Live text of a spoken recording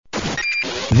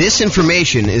This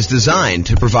information is designed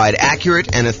to provide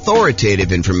accurate and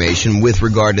authoritative information with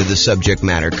regard to the subject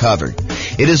matter covered.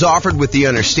 It is offered with the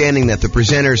understanding that the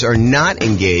presenters are not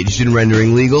engaged in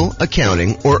rendering legal,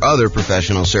 accounting, or other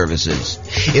professional services.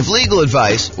 If legal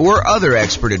advice or other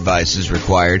expert advice is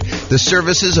required, the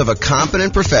services of a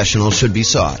competent professional should be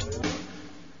sought.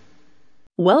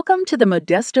 Welcome to the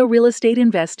Modesto Real Estate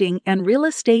Investing and Real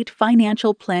Estate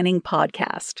Financial Planning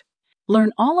Podcast.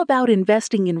 Learn all about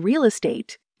investing in real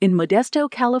estate in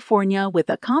Modesto, California, with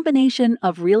a combination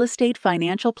of real estate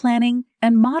financial planning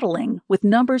and modeling with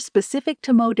numbers specific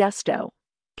to Modesto,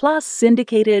 plus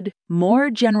syndicated, more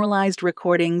generalized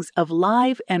recordings of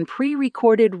live and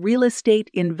pre-recorded real estate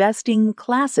investing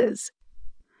classes.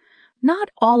 Not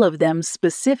all of them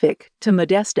specific to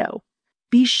Modesto.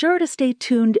 Be sure to stay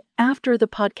tuned after the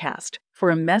podcast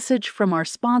for a message from our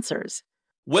sponsors.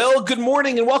 Well, good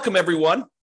morning and welcome, everyone.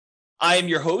 I am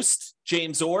your host,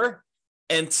 James Orr,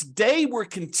 and today we're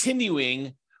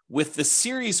continuing with the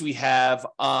series we have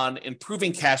on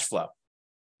improving cash flow.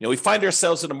 We find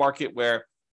ourselves in a market where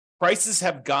prices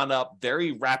have gone up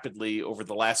very rapidly over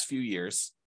the last few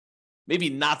years, maybe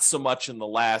not so much in the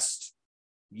last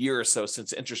year or so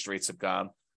since interest rates have gone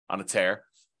on a tear,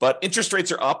 but interest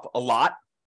rates are up a lot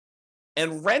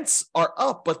and rents are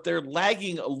up, but they're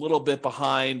lagging a little bit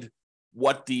behind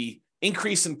what the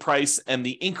increase in price and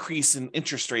the increase in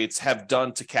interest rates have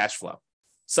done to cash flow,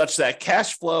 such that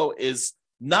cash flow is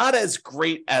not as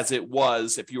great as it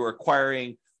was if you were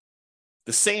acquiring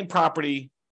the same property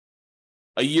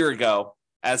a year ago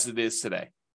as it is today.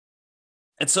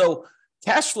 And so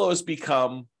cash flow has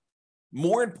become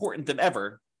more important than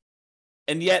ever,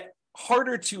 and yet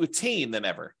harder to attain than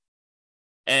ever.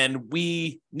 And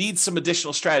we need some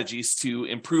additional strategies to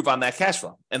improve on that cash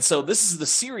flow. And so this is the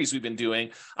series we've been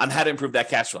doing on how to improve that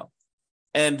cash flow.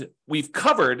 And we've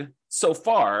covered so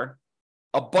far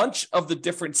a bunch of the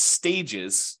different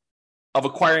stages of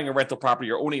acquiring a rental property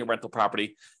or owning a rental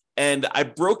property. And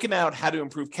I've broken out how to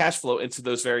improve cash flow into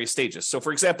those various stages. So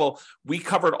for example, we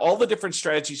covered all the different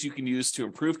strategies you can use to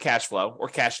improve cash flow or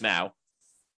cash now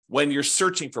when you're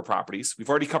searching for properties. We've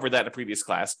already covered that in a previous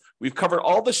class. We've covered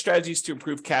all the strategies to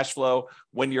improve cash flow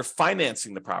when you're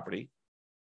financing the property.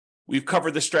 We've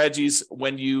covered the strategies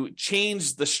when you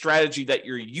change the strategy that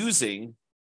you're using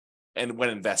and when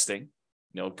investing,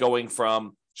 going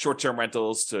from short-term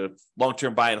rentals to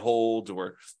long-term buy and hold,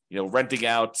 or, renting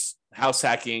out, house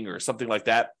hacking, or something like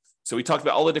that. So we talked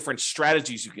about all the different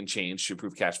strategies you can change to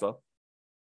improve cash flow.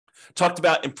 Talked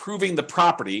about improving the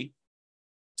property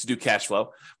to do cash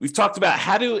flow. We've talked about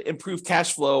how to improve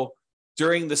cash flow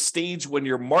during the stage when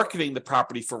you're marketing the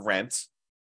property for rent.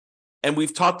 And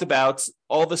we've talked about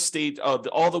all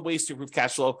the ways to improve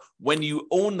cash flow when you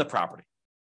own the property.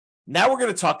 Now we're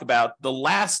going to talk about the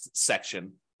last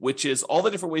section, which is all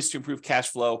the different ways to improve cash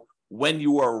flow when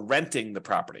you are renting the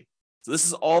property. So this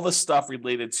is all the stuff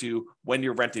related to when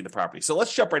you're renting the property. So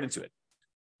let's jump right into it.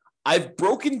 I've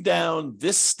broken down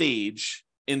this stage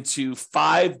into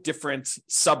 5 different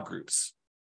subgroups.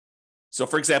 So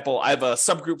for example, I have a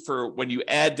subgroup for when you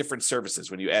add different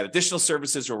services, when you add additional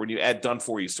services, or when you add done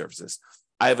for you services.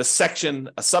 I have a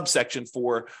subsection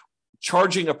for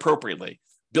charging appropriately,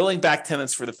 billing back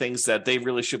tenants for the things that they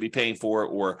really should be paying for,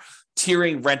 or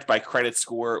tiering rent by credit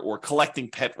score, or collecting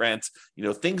pet rent,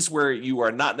 things where you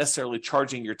are not necessarily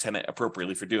charging your tenant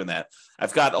appropriately for doing that.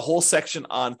 I've got a whole section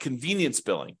on convenience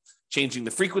billing, changing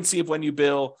the frequency of when you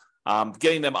bill,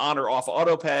 getting them on or off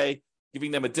auto pay, giving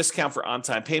them a discount for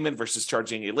on-time payment versus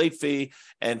charging a late fee,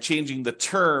 and changing the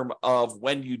term of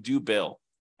when you do bill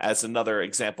as another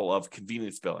example of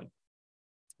convenience billing.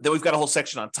 Then we've got a whole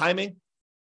section on timing,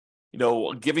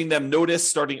 giving them notice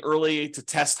starting early to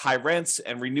test high rents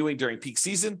and renewing during peak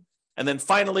season. And then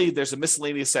finally, there's a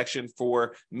miscellaneous section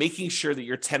for making sure that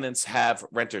your tenants have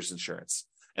renter's insurance.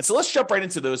 And so let's jump right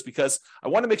into those because I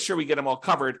want to make sure we get them all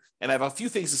covered, and I have a few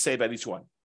things to say about each one.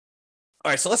 All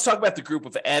right, so let's talk about the group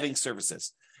of adding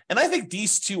services. And I think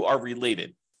these two are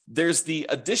related. There's the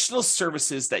additional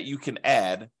services that you can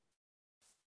add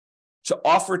to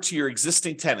offer to your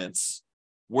existing tenants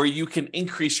where you can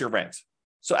increase your rent.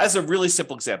 So as a really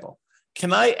simple example,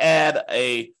 can I add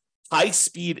a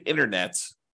high-speed internet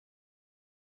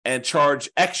and charge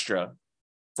extra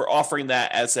for offering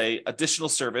that as an additional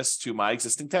service to my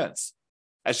existing tenants?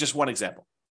 As just one example.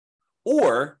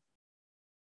 Or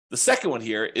the second one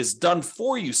here is done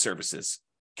for you services.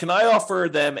 Can I offer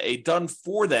them a done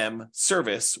for them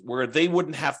service where they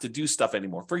wouldn't have to do stuff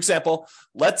anymore? For example,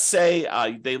 let's say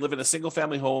they live in a single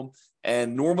family home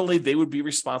and normally they would be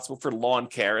responsible for lawn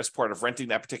care as part of renting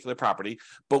that particular property,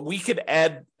 but we could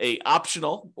add a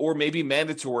optional or maybe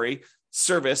mandatory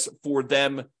service for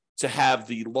them to have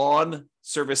the lawn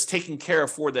service taken care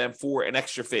of for them for an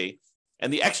extra fee.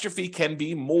 And the extra fee can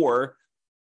be more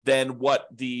than what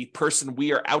the person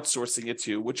we are outsourcing it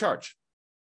to would charge.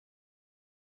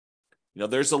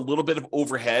 There's a little bit of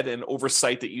overhead and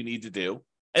oversight that you need to do,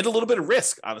 and a little bit of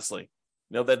risk, honestly,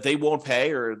 that they won't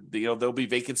pay, or there'll be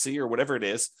vacancy or whatever it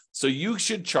is. So you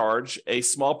should charge a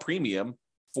small premium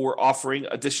for offering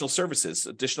additional services,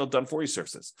 additional done-for-you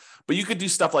services. But you could do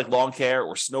stuff like lawn care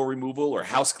or snow removal or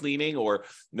house cleaning or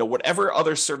whatever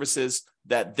other services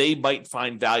that they might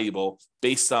find valuable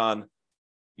based on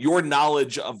your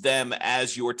knowledge of them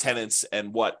as your tenants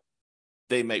and what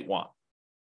they might want.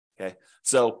 Okay,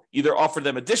 so either offer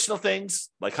them additional things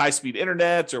like high-speed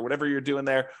internet or whatever you're doing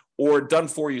there, or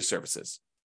done-for-you services.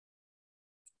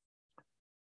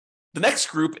 The next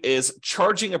group is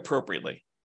charging appropriately.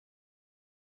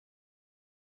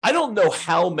 I don't know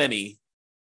how many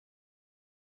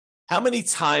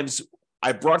times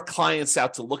I brought clients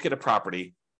out to look at a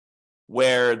property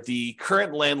where the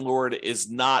current landlord is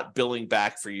not billing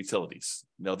back for utilities.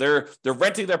 They're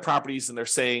renting their properties and they're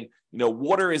saying,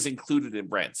 water is included in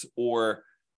rent, or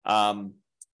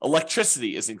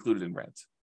electricity is included in rent,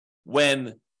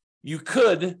 when you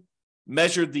could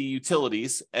measure the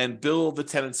utilities and bill the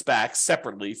tenants back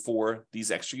separately for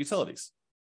these extra utilities.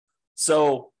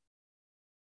 So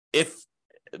if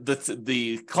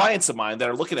the clients of mine that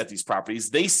are looking at these properties,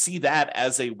 they see that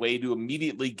as a way to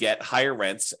immediately get higher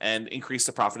rents and increase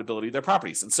the profitability of their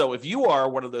properties. And so if you are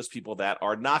one of those people that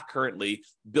are not currently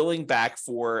billing back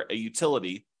for a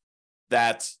utility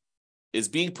that is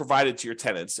being provided to your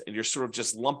tenants, and you're sort of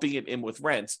just lumping it in with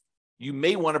rent, you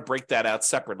may want to break that out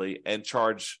separately and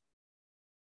charge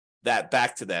that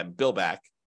back to them, bill back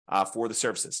for the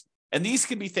services. And these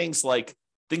can be things like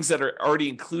things that are already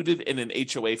included in an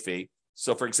HOA fee.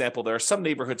 So, for example, there are some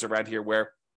neighborhoods around here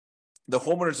where the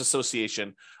homeowners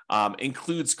association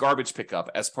includes garbage pickup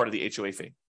as part of the HOA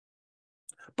fee.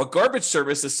 But garbage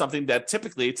service is something that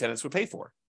typically tenants would pay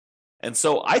for. And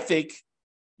so I think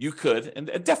you could, and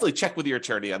definitely check with your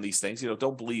attorney on these things,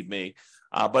 don't believe me,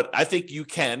 but I think you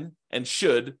can and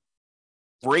should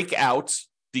break out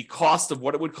the cost of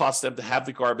what it would cost them to have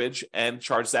the garbage and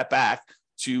charge that back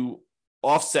to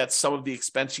offset some of the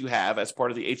expense you have as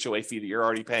part of the HOA fee that you're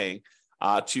already paying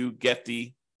to get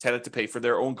the tenant to pay for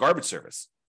their own garbage service.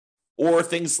 Or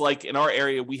things like in our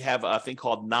area, we have a thing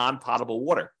called non-potable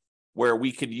water, where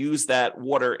we can use that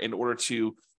water in order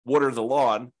to water the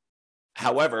lawn.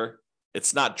 However,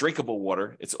 it's not drinkable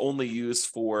water. It's only used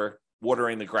for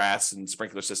watering the grass and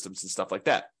sprinkler systems and stuff like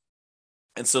that.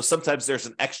 And so sometimes there's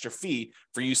an extra fee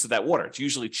for use of that water. It's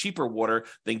usually cheaper water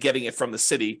than getting it from the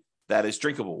city that is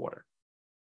drinkable water.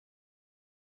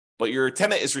 But your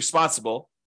tenant is responsible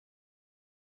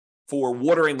for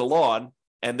watering the lawn,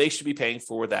 and they should be paying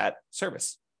for that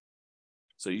service.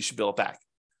 So you should bill it back.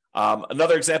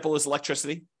 Another example is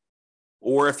electricity.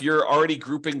 Or if you're already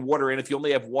grouping water in, if you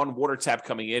only have one water tap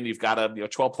coming in, you've got a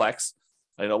 12-plex.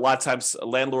 I know a lot of times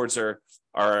landlords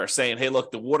are saying, hey,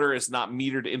 look, the water is not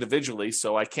metered individually,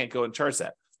 so I can't go and charge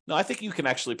that. No, I think you can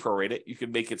actually prorate it. You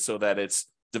can make it so that it's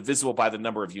divisible by the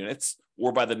number of units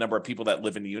or by the number of people that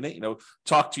live in the unit.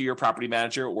 Talk to your property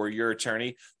manager or your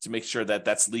attorney to make sure that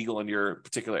that's legal in your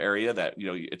particular area, that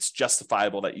it's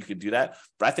justifiable that you can do that.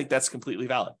 But I think that's completely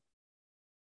valid.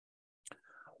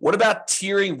 What about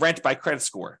tiering rent by credit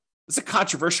score? It's a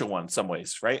controversial one in some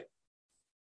ways, right?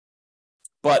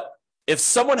 But if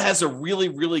someone has a really,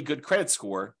 really good credit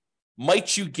score,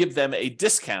 might you give them a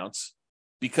discount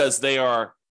because they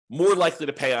are more likely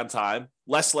to pay on time,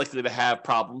 less likely to have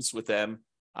problems with them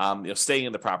staying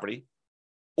in the property?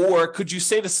 Or could you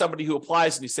say to somebody who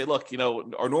applies and you say, look,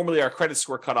 or normally our credit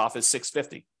score cutoff is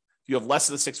 650. If you have less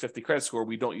than a 650 credit score,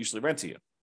 we don't usually rent to you.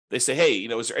 They say, hey,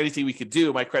 is there anything we could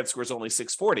do? My credit score is only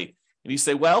 640. And you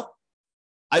say, well,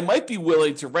 I might be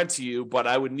willing to rent to you, but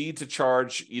I would need to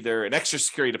charge either an extra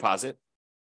security deposit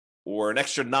or an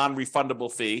extra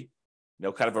non-refundable fee,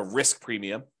 kind of a risk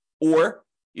premium, or,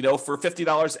 for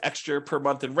 $50 extra per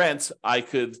month in rent, I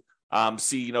could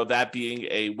see, that being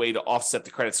a way to offset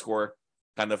the credit score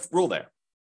kind of rule there.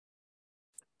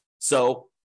 So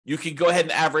you can go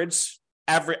ahead and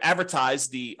advertise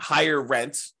the higher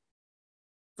rent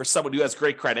for someone who has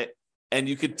great credit, and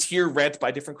you could tier rent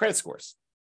by different credit scores.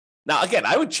 Now, again,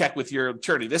 I would check with your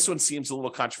attorney. This one seems a little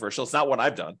controversial. It's not one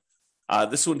I've done.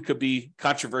 This one could be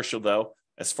controversial, though,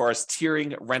 as far as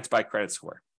tiering rent by credit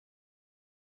score.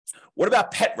 What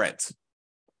about pet rent?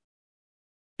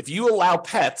 If you allow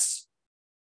pets,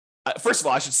 first of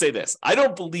all, I should say this. I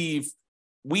don't believe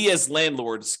we as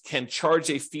landlords can charge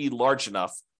a fee large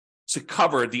enough to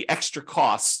cover the extra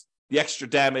costs, the extra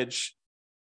damage,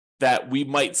 that we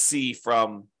might see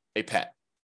from a pet.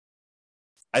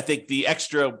 I think the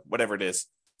extra, whatever it is,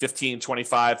 $15,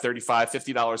 $25, $35,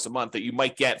 $50 a month that you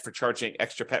might get for charging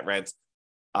extra pet rent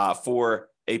for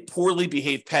a poorly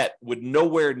behaved pet would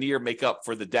nowhere near make up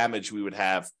for the damage we would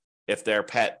have if their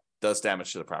pet does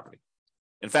damage to the property.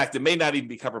 In fact, it may not even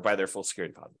be covered by their full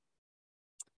security deposit.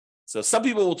 So some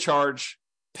people will charge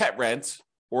pet rent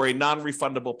or a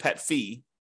non-refundable pet fee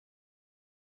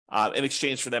in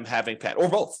exchange for them having pet, or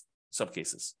both in some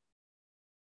cases.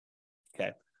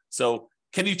 Okay, so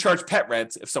can you charge pet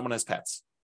rent if someone has pets?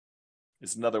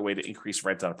 Is another way to increase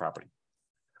rent on a property.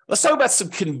 Let's talk about some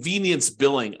convenience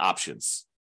billing options.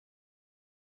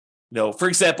 For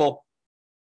example,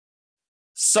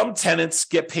 some tenants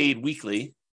get paid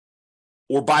weekly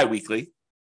or bi-weekly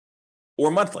or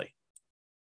monthly.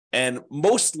 And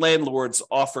most landlords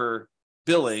offer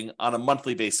billing on a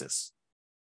monthly basis.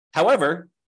 However,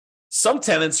 some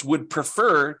tenants would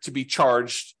prefer to be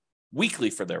charged weekly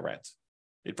for their rent.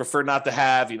 They'd prefer not to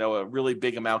have, a really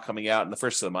big amount coming out in the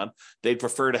first of the month. They'd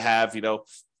prefer to have,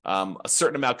 a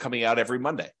certain amount coming out every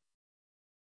Monday.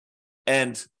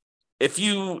 And if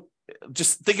you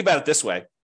just think about it this way,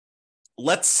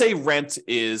 let's say rent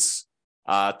is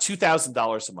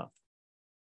 $2,000 a month.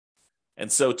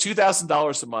 And so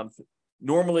 $2,000 a month,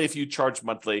 normally if you charge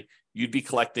monthly, you'd be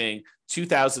collecting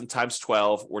 $2,000 times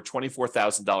 12 or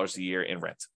 $24,000 a year in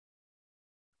rent.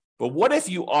 But what if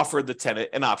you offer the tenant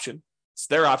an option? It's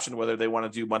their option whether they want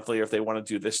to do monthly or if they want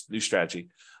to do this new strategy.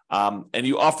 And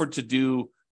you offered to do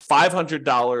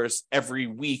 $500 every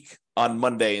week on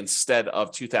Monday instead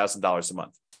of $2,000 a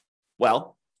month.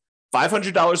 Well,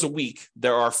 $500 a week,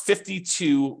 there are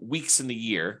 52 weeks in the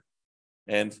year.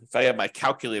 And if I have my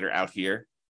calculator out here,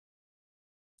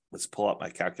 let's pull up my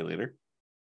calculator.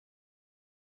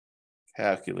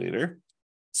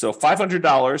 So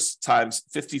 $500 times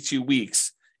 52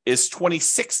 weeks is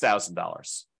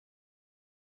 $26,000.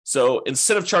 So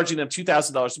instead of charging them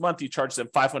 $2,000 a month, you charge them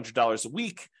 $500 a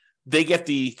week. They get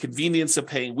the convenience of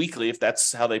paying weekly if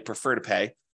that's how they prefer to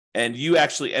pay. And you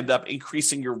actually end up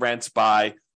increasing your rent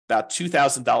by about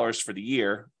 $2,000 for the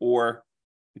year, or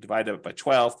you divide it by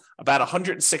 12, about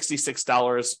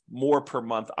 $166 more per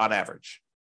month on average.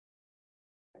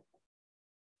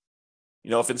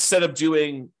 If instead of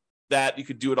doing that, you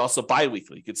could do it also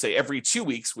bi-weekly. You could say every 2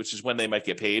 weeks, which is when they might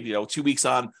get paid, 2 weeks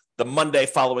on the Monday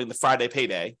following the Friday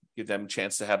payday, give them a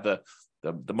chance to have the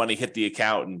money hit the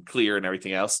account and clear and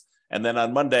everything else. And then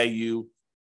on Monday, you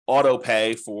auto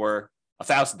pay for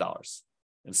 $1,000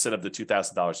 instead of the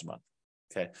 $2,000 a month.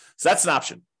 Okay, so that's an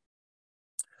option.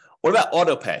 What about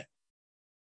auto pay?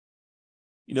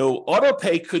 Auto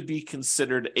pay could be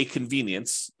considered a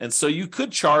convenience. And so you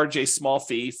could charge a small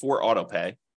fee for auto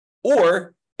pay.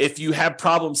 Or if you have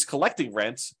problems collecting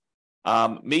rent,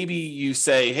 maybe you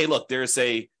say, hey, look, there's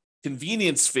a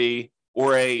convenience fee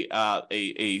or a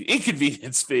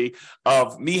inconvenience fee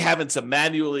of me having to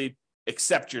manually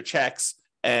accept your checks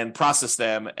and process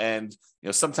them. And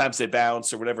sometimes they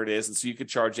bounce or whatever it is. And so you could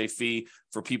charge a fee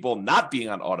for people not being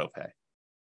on auto pay.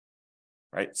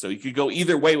 Right. So you could go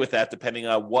either way with that, depending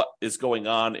on what is going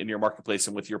on in your marketplace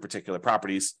and with your particular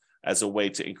properties as a way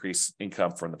to increase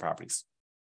income from the properties.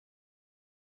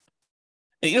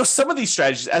 And, some of these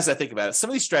strategies, as I think about it, some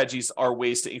of these strategies are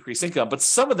ways to increase income, but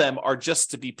some of them are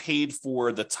just to be paid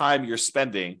for the time you're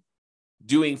spending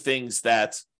doing things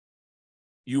that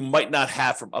you might not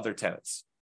have from other tenants.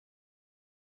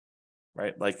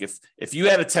 Right? Like if you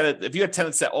had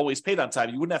tenants that always paid on time,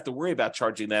 you wouldn't have to worry about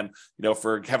charging them,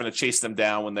 for having to chase them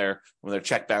down when their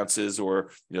check bounces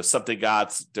or,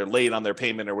 they're late on their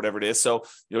payment or whatever it is. So,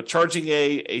 charging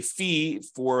a fee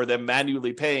for them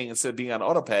manually paying instead of being on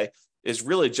auto pay is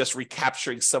really just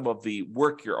recapturing some of the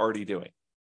work you're already doing.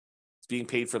 It's being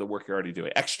paid for the work you're already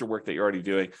doing, extra work that you're already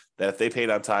doing that if they paid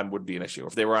on time wouldn't be an issue.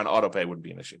 If they were on auto pay, wouldn't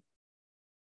be an issue.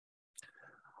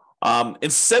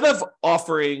 Instead of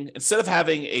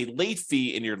having a late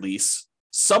fee in your lease,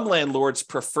 some landlords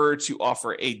prefer to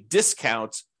offer a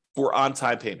discount for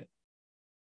on-time payment.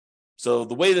 So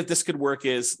the way that this could work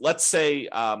is, let's say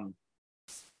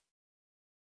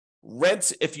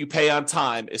rent, if you pay on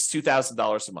time, is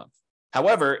 $2,000 a month.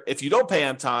 However, if you don't pay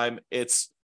on time, it's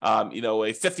a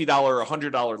 $50 or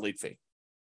 $100 late fee.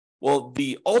 Well,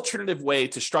 the alternative way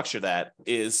to structure that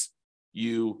is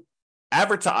you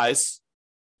advertise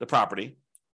the property,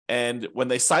 and when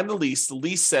they sign the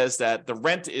lease says that the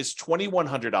rent is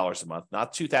 $2,100 a month,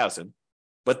 not $2,000,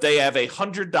 but they have a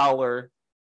 $100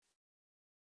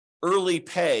 early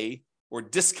pay or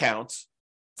discount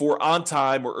for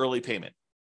on-time or early payment.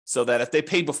 So that if they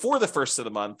pay before the first of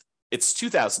the month, it's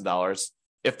 $2,000.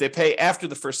 If they pay after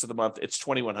the first of the month, it's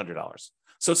 $2,100.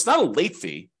 So it's not a late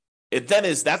fee. It then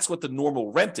is, that's what the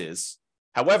normal rent is.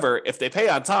 However, if they pay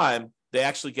on time, they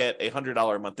actually get a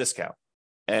 $100 a month discount.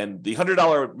 And the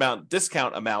 $100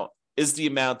 discount amount is the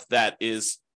amount that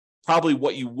is probably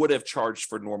what you would have charged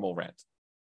for normal rent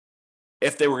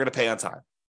if they were going to pay on time.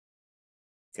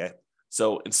 Okay.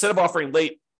 So instead of offering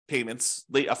late payments,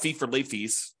 a fee for late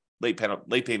fees, late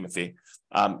payment fee,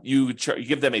 you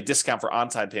give them a discount for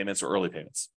on-time payments or early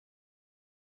payments.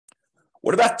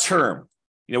 What about term?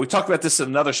 We talked about this in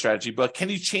another strategy, but can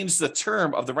you change the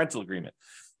term of the rental agreement?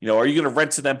 Are you going to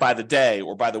rent to them by the day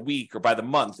or by the week or by the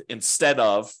month instead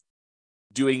of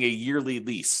doing a yearly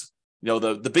lease?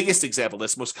 The biggest example,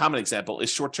 this most common example, is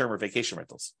short-term or vacation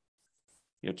rentals.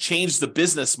 Change the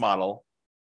business model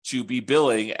to be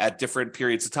billing at different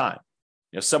periods of time.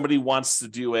 Somebody wants to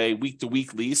do a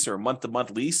week-to-week lease or a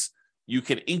month-to-month lease, you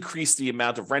can increase the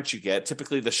amount of rent you get.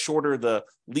 Typically, the shorter the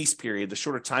lease period, the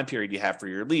shorter time period you have for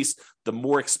your lease, the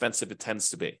more expensive it tends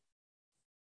to be.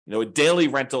 A daily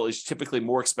rental is typically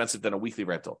more expensive than a weekly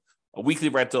rental. A weekly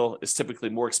rental is typically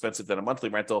more expensive than a monthly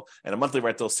rental, and a monthly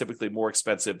rental is typically more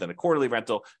expensive than a quarterly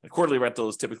rental, and a quarterly rental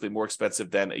is typically more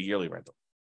expensive than a yearly rental.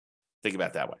 Think about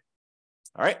it that way.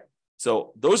 All right?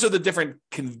 So those are the different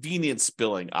convenience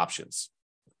billing options.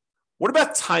 What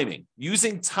about timing?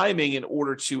 Using timing in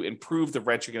order to improve the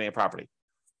rent you're getting a property.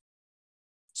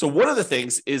 So one of the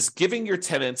things is giving your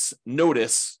tenants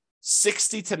notice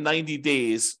 60 to 90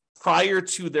 days prior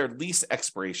to their lease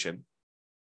expiration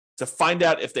to find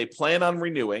out if they plan on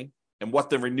renewing and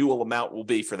what the renewal amount will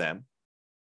be for them.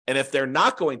 And if they're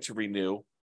not going to renew,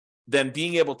 then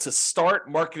being able to start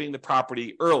marketing the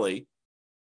property early,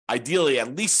 ideally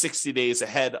at least 60 days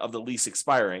ahead of the lease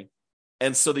expiring,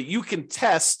 and so that you can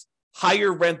test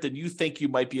higher rent than you think you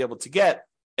might be able to get.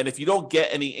 And if you don't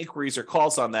get any inquiries or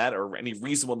calls on that, or any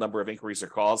reasonable number of inquiries or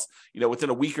calls, within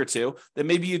a week or two, then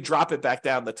maybe you drop it back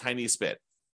down the tiniest bit.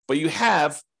 But you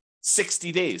have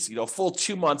 60 days, full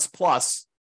 2 months plus,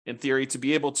 in theory, to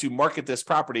be able to market this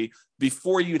property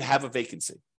before you'd have a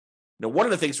vacancy. Now, one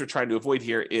of the things we're trying to avoid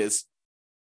here is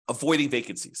avoiding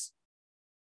vacancies.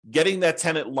 Getting that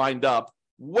tenant lined up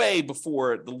way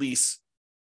before the lease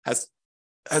has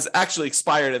actually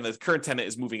expired and the current tenant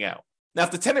is moving out. Now,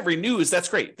 if the tenant renews, that's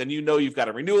great. Then you've got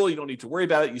a renewal. You don't need to worry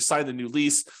about it. You sign the new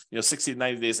lease, 60 to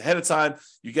 90 days ahead of time.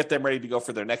 You get them ready to go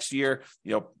for their next year.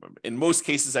 In most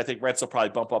cases, I think rents will probably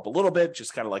bump up a little bit,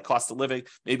 just kind of like cost of living,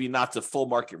 maybe not to full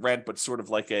market rent, but sort of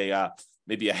like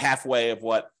maybe a halfway of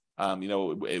what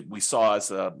we saw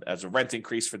as a rent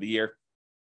increase for the year.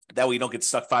 That way you don't get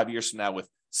stuck 5 years from now with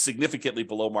significantly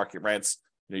below market rents.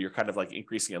 You're kind of like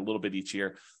increasing a little bit each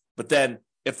year. But then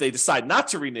if they decide not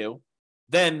to renew,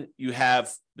 then you have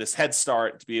this head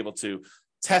start to be able to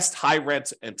test high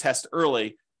rent and test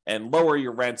early and lower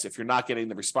your rents if you're not getting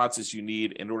the responses you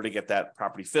need in order to get that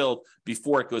property filled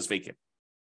before it goes vacant.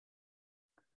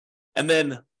 And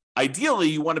then ideally,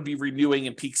 you want to be renewing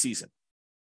in peak season.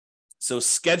 So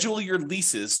schedule your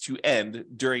leases to end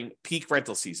during peak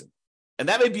rental season. And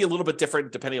that may be a little bit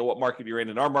different depending on what market you're in.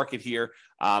 In our market here,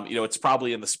 it's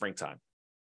probably in the springtime,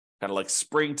 kind of like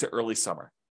spring to early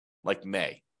summer, like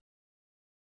May.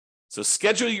 So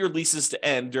schedule your leases to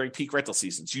end during peak rental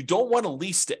seasons. You don't want a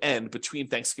lease to end between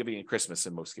Thanksgiving and Christmas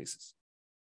in most cases.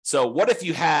 So what if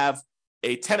you have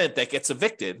a tenant that gets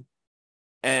evicted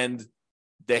and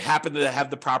they happen to have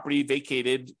the property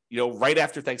vacated, right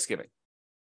after Thanksgiving?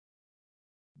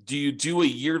 Do you do a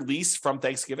year lease from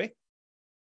Thanksgiving?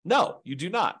 No, you do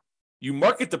not. You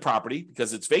market the property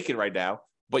because it's vacant right now,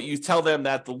 but you tell them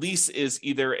that the lease is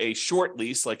either a short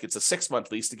lease, like it's a 6-month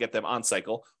lease to get them on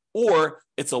cycle, or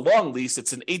it's a long lease,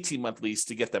 it's an 18-month lease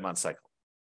to get them on cycle.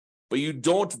 But you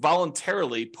don't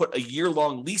voluntarily put a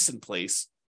year-long lease in place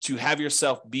to have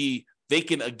yourself be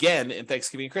vacant again in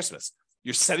Thanksgiving and Christmas.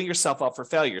 You're setting yourself up for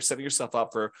failure. You're setting yourself up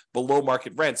for below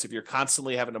market rents if you're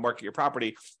constantly having to market your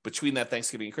property between that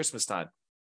Thanksgiving and Christmas time.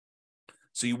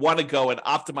 So you want to go and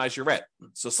optimize your rent.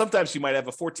 So sometimes you might have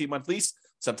a 14-month lease.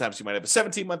 Sometimes you might have a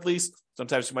 17-month lease.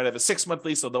 Sometimes you might have a 6-month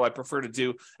lease, although I prefer to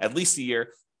do at least a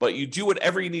year. But you do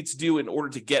whatever you need to do in order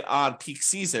to get on peak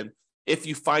season if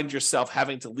you find yourself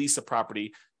having to lease a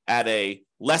property at a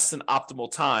less than optimal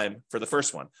time for the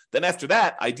first one. Then after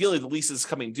that, ideally the lease is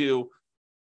coming due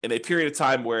in a period of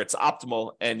time where it's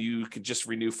optimal and you can just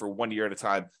renew for 1 year at a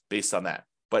time based on that.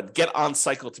 But get on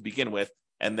cycle to begin with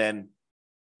and then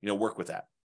work with that.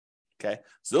 Okay.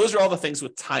 So those are all the things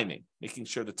with timing, making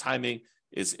sure the timing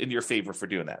is in your favor for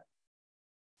doing that.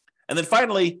 And then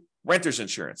finally, renter's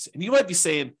insurance. And you might be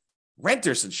saying,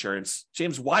 renter's insurance,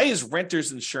 James, why is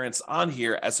renter's insurance on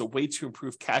here as a way to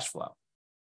improve cash flow?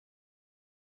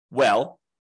 Well,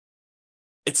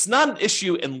 It's not an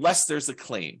issue unless there's a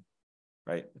claim,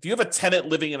 right? If you have a tenant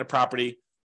living in a property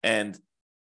and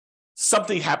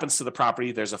something happens to the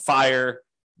property, there's a fire,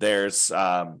 there's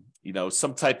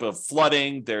some type of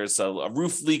flooding, there's a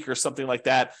roof leak or something like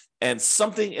that, and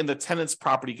something in the tenant's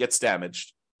property gets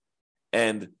damaged,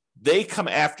 and they come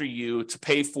after you to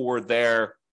pay for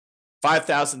their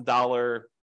 $5,000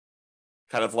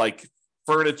 kind of like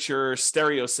furniture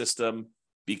stereo system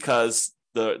because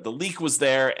the leak was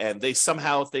there and they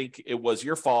somehow think it was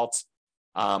your fault.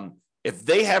 If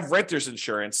they have renter's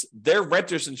insurance, their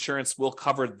renter's insurance will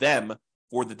cover them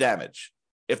for the damage.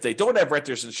 If they don't have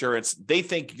renter's insurance, they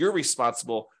think you're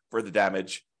responsible for the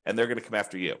damage and they're going to come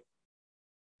after you.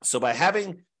 So by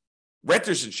having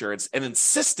renter's insurance and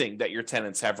insisting that your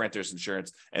tenants have renter's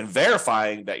insurance and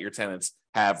verifying that your tenants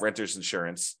have renter's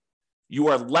insurance, you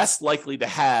are less likely to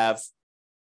have,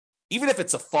 even if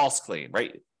it's a false claim,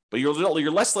 right? But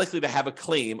you're less likely to have a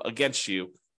claim against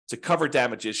you to cover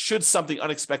damages should something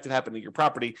unexpected happen to your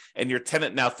property and your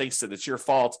tenant now thinks that it's your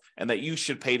fault and that you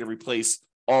should pay to replace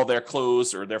all their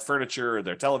clothes or their furniture or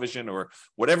their television or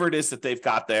whatever it is that they've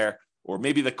got there. Or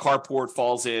maybe the carport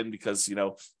falls in because,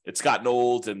 it's gotten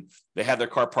old and they had their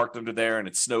car parked under there and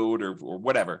it snowed or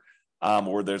whatever,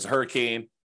 or there's a hurricane.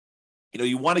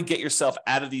 You want to get yourself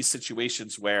out of these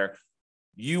situations where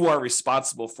you are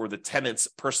responsible for the tenant's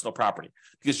personal property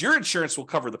because your insurance will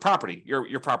cover the property,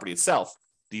 your property itself,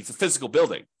 the physical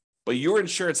building. But your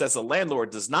insurance as a landlord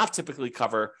does not typically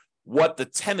cover what the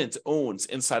tenant owns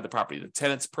inside the property, the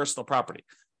tenant's personal property.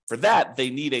 For that, they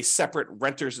need a separate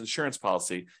renter's insurance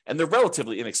policy, and they're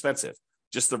relatively inexpensive.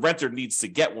 Just the renter needs to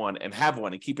get one and have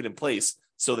one and keep it in place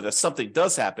so that if something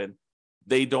does happen,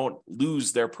 they don't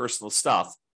lose their personal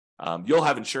stuff. You'll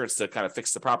have insurance to kind of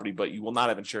fix the property, but you will not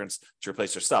have insurance to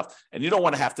replace their stuff. And you don't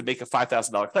want to have to make a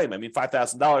 $5,000 claim. I mean,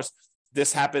 $5,000,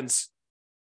 this happens,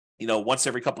 once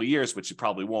every couple of years, which it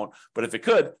probably won't. But if it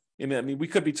could, we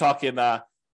could be talking,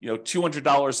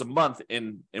 $200 a month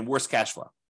in worst cash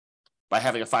flow by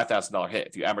having a $5,000 hit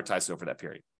if you amortize it over that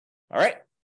period. All right.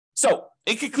 So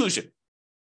in conclusion,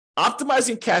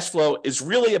 optimizing cash flow is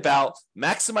really about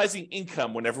maximizing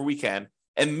income whenever we can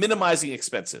and minimizing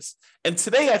expenses. And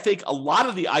today, I think a lot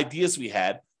of the ideas we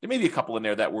had, there may be a couple in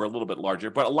there that were a little bit larger,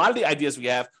 but a lot of the ideas we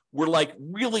have were like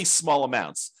really small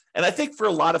amounts. And I think for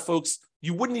a lot of folks,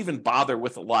 you wouldn't even bother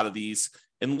with a lot of these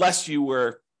unless you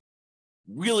were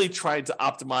really trying to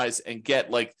optimize and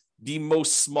get like the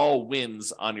most small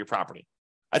wins on your property.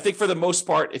 I think for the most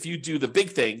part, if you do the big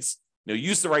things,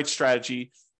 use the right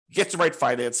strategy, get the right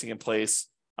financing in place,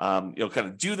 kind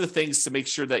of do the things to make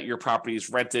sure that your property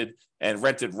is rented and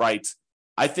rented right.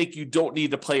 I think you don't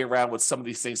need to play around with some of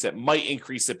these things that might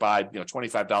increase it by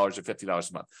 $25 or $50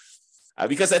 a month.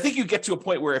 Because I think you get to a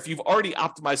point where if you've already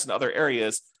optimized in other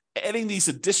areas, adding these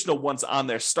additional ones on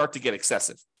there start to get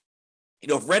excessive.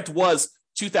 If rent was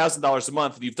 $2,000 a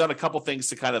month, and you've done a couple things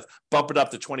to kind of bump it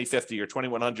up to $2,050 or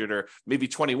 $2,100 or maybe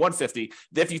 $2,150,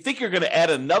 then if you think you're going to add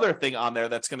another thing on there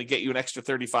that's going to get you an extra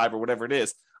 $35 or whatever it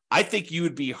is, I think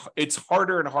it's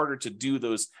harder and harder to do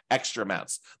those extra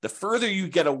amounts. The further you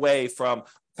get away from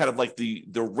kind of like the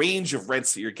range of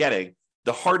rents that you're getting,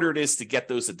 the harder it is to get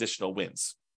those additional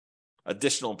wins,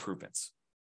 additional improvements.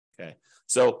 Okay.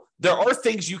 So there are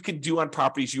things you can do on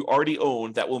properties you already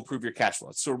own that will improve your cash flow.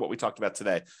 It's sort of what we talked about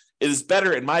today. It is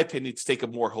better, in my opinion, to take a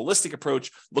more holistic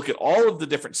approach, look at all of the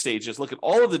different stages, look at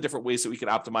all of the different ways that we can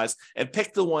optimize, and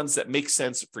pick the ones that make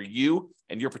sense for you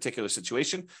and your particular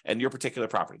situation and your particular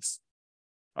properties.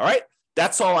 All right.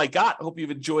 That's all I got. I hope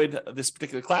you've enjoyed this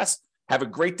particular class. Have a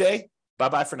great day.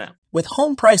 Bye-bye for now. With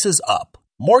home prices up,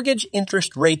 mortgage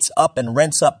interest rates up, and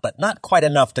rents up, but not quite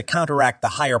enough to counteract the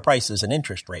higher prices and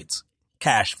interest rates,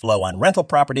 cash flow on rental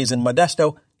properties in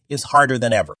Modesto is harder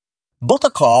than ever. Book a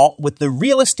call with the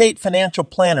Real Estate Financial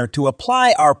Planner to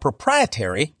apply our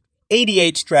proprietary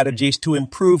 88 strategies to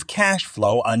improve cash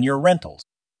flow on your rentals.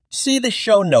 See the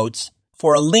show notes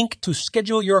for a link to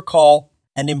schedule your call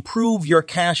and improve your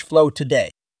cash flow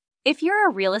today. If you're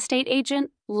a real estate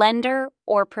agent, lender,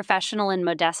 or professional in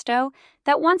Modesto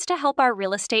that wants to help our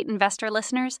real estate investor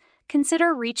listeners,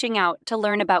 consider reaching out to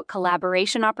learn about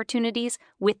collaboration opportunities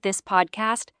with this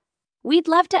podcast. We'd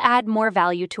love to add more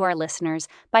value to our listeners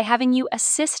by having you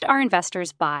assist our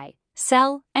investors buy,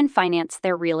 sell, and finance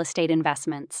their real estate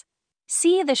investments.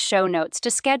 See the show notes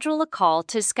to schedule a call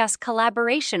to discuss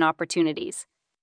collaboration opportunities.